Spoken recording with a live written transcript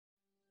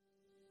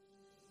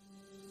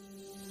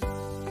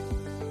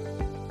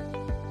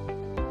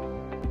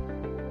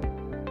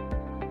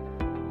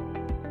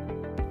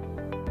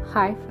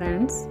Hi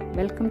friends,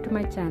 welcome to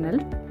my channel.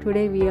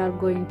 Today we are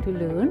going to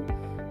learn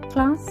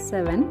Class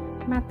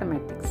 7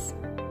 Mathematics,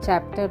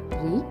 Chapter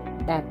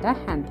 3 Data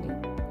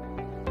Handling.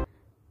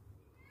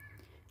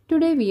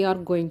 Today we are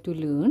going to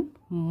learn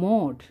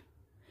mode.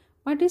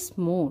 What is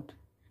mode?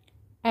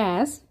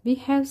 As we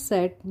have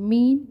said,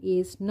 mean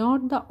is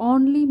not the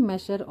only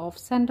measure of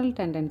central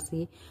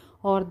tendency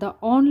or the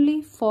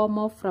only form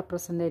of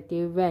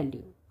representative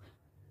value.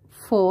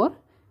 For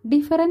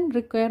different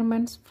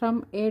requirements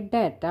from a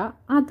data,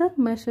 other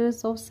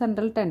measures of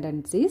central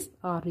tendencies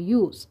are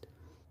used.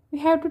 We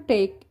have to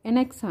take an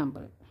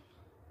example.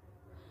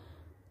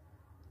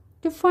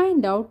 To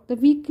find out the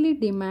weekly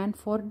demand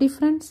for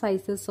different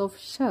sizes of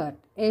shirt,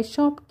 a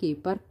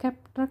shopkeeper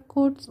kept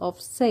records of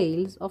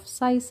sales of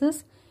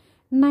sizes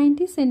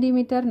 90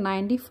 cm,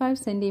 95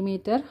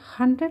 cm,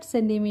 100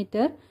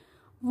 cm,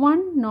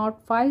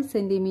 105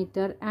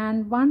 cm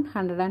and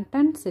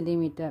 110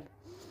 cm.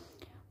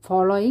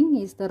 Following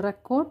is the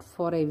record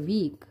for a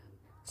week.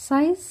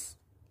 Size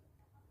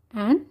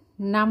and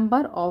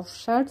number of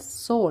shirts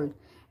sold.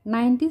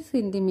 90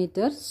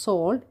 cm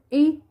sold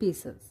 8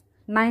 pieces.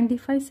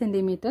 95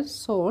 cm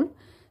sold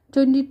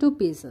 22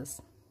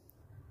 pieces.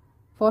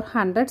 For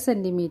 100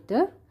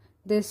 cm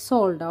they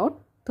sold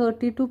out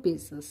 32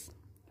 pieces.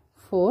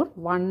 For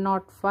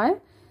 105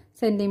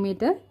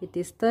 cm it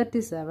is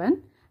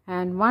 37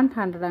 and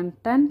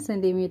 110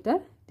 cm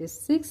it is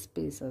 6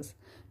 pieces.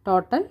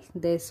 Total,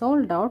 they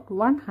sold out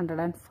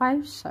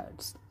 105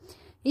 shirts.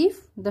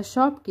 If the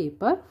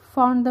shopkeeper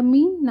found the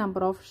mean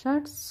number of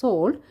shirts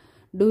sold,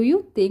 do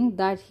you think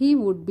that he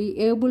would be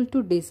able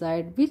to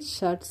decide which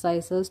shirt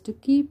sizes to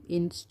keep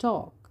in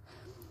stock?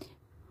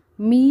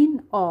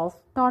 Mean of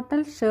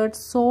total shirts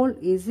sold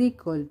is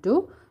equal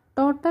to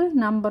total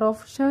number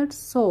of shirts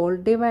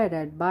sold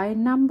divided by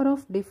number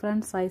of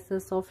different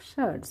sizes of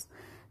shirts.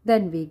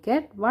 Then we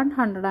get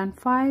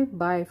 105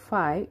 by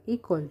 5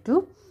 equal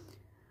to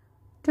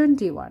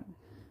 21.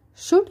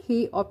 Should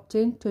he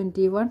obtain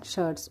 21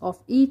 shirts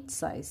of each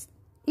size?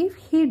 If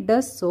he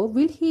does so,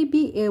 will he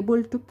be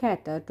able to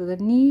cater to the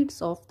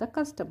needs of the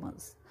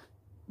customers?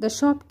 The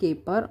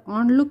shopkeeper,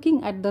 on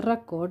looking at the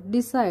record,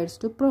 decides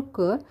to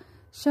procure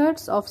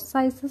shirts of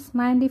sizes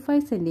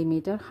 95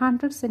 cm,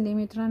 100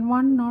 cm and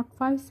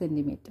 105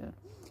 cm.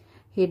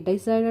 He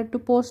decided to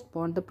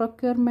postpone the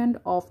procurement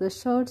of the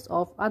shirts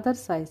of other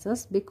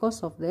sizes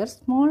because of their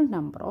small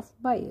number of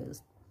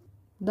buyers.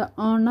 The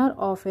owner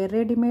of a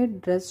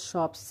ready-made dress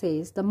shop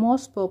says the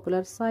most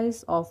popular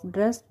size of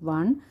dress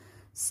one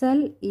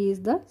sell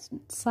is the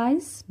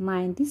size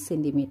 90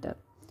 cm.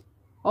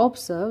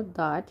 Observe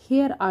that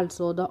here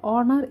also the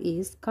owner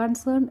is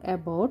concerned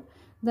about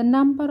the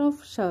number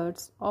of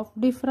shirts of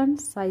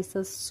different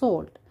sizes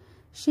sold.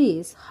 She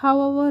is,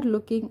 however,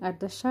 looking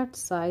at the shirt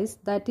size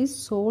that is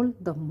sold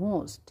the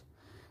most.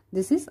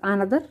 This is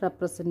another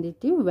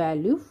representative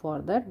value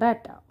for the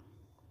data.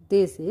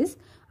 This is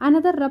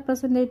another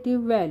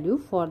representative value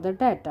for the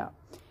data.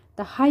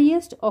 The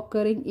highest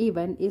occurring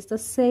event is the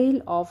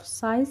sale of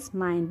size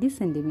 90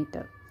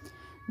 cm.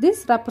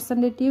 This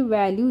representative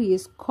value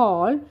is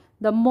called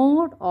the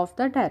mode of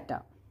the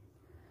data.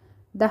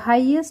 The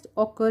highest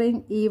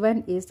occurring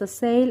event is the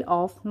sale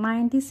of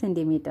 90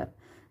 cm.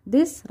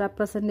 This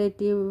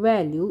representative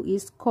value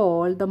is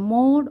called the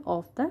mode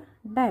of the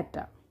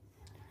data.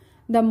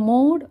 The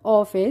mode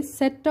of a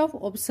set of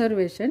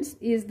observations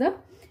is the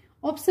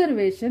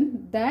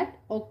observation that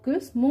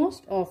occurs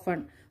most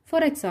often.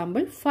 For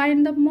example,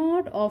 find the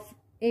mode of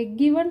a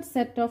given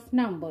set of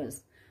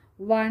numbers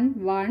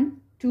 1,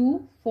 1,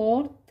 2,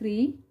 4,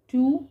 3,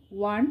 2,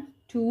 1,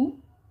 2,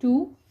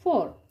 2,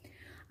 4.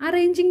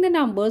 Arranging the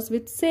numbers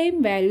with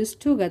same values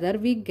together,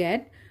 we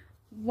get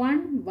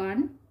 1,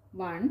 1,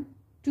 1,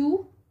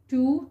 2,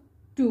 2,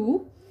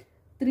 2,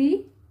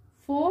 3,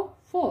 4,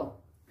 4.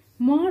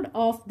 Mode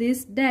of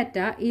this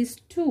data is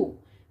 2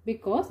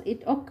 because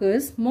it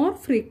occurs more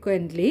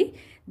frequently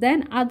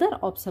than other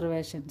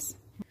observations.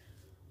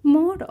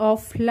 Mode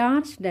of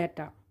large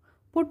data.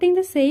 Putting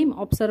the same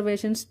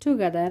observations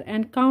together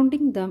and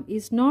counting them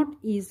is not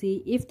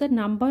easy if the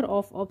number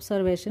of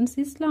observations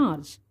is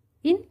large.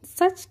 In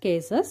such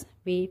cases,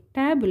 we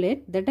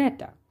tabulate the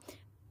data.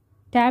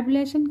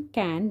 Tabulation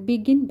can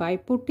begin by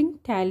putting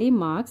tally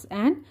marks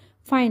and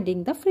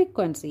finding the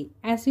frequency,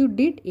 as you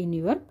did in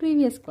your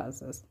previous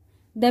classes.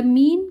 The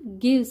mean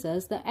gives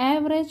us the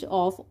average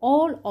of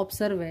all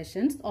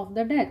observations of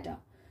the data.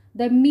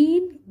 The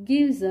mean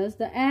gives us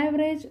the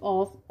average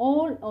of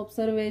all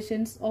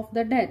observations of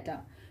the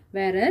data,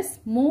 whereas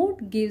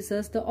mode gives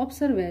us the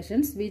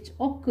observations which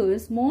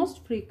occurs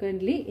most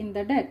frequently in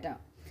the data.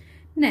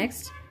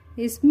 Next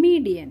is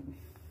median.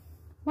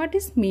 What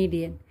is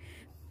median?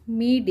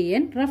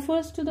 Median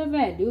refers to the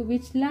value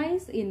which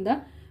lies in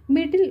the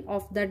middle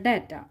of the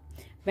data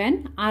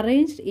when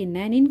arranged in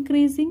an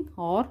increasing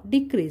or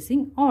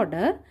decreasing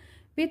order,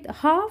 with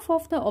half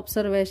of the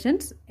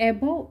observations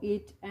above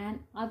it and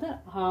other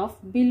half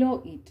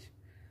below it.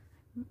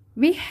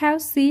 We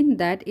have seen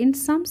that in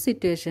some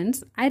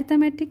situations,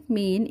 arithmetic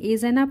mean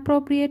is an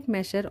appropriate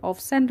measure of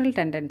central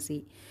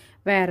tendency,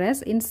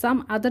 whereas in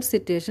some other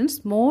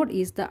situations, mode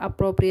is the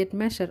appropriate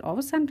measure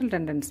of central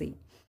tendency.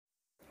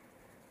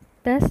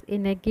 Thus,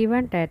 in a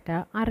given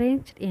data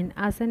arranged in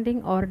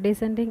ascending or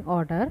descending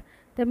order,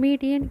 the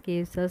median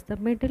gives us the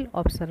middle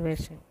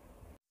observation.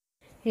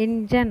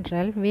 In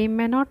general, we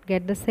may not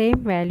get the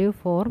same value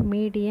for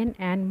median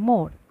and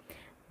mode.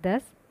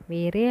 Thus,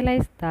 we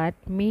realize that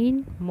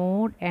mean,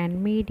 mode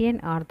and median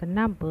are the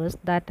numbers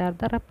that are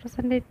the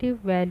representative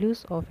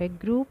values of a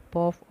group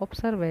of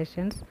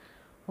observations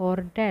or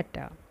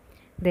data.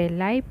 They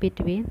lie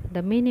between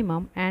the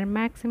minimum and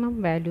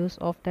maximum values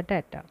of the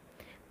data.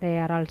 They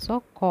are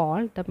also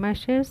called the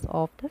measures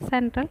of the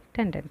central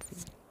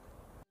tendency.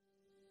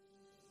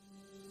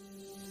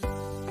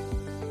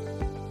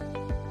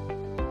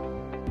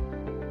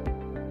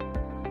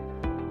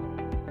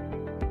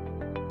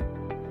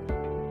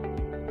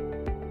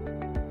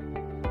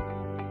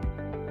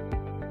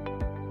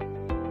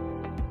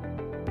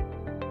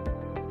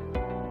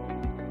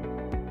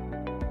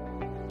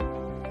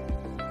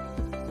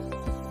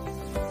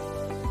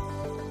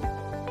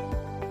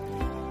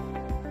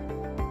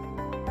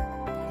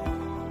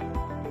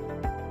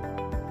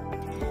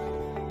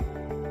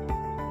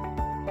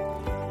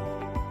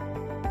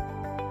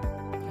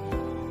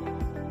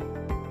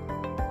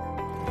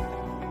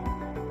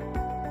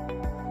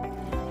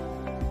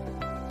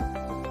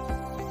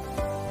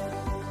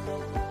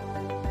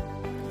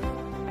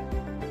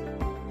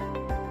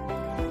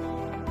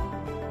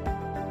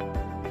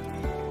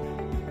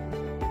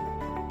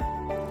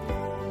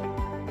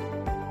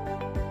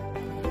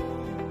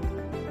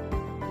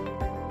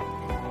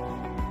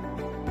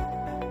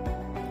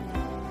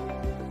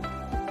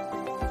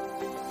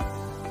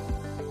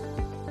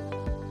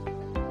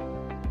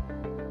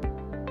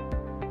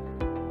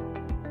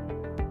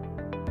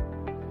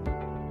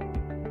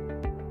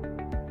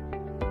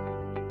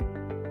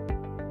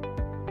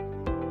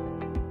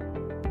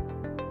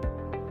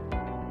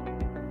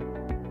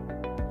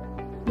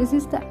 This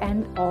is the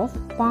end of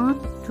part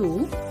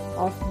 2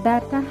 of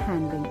data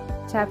handling,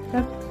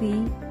 chapter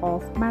 3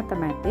 of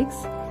mathematics,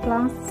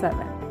 class 7.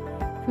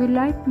 If you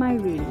like my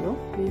video,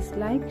 please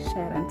like,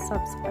 share and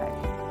subscribe.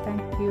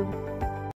 Thank you.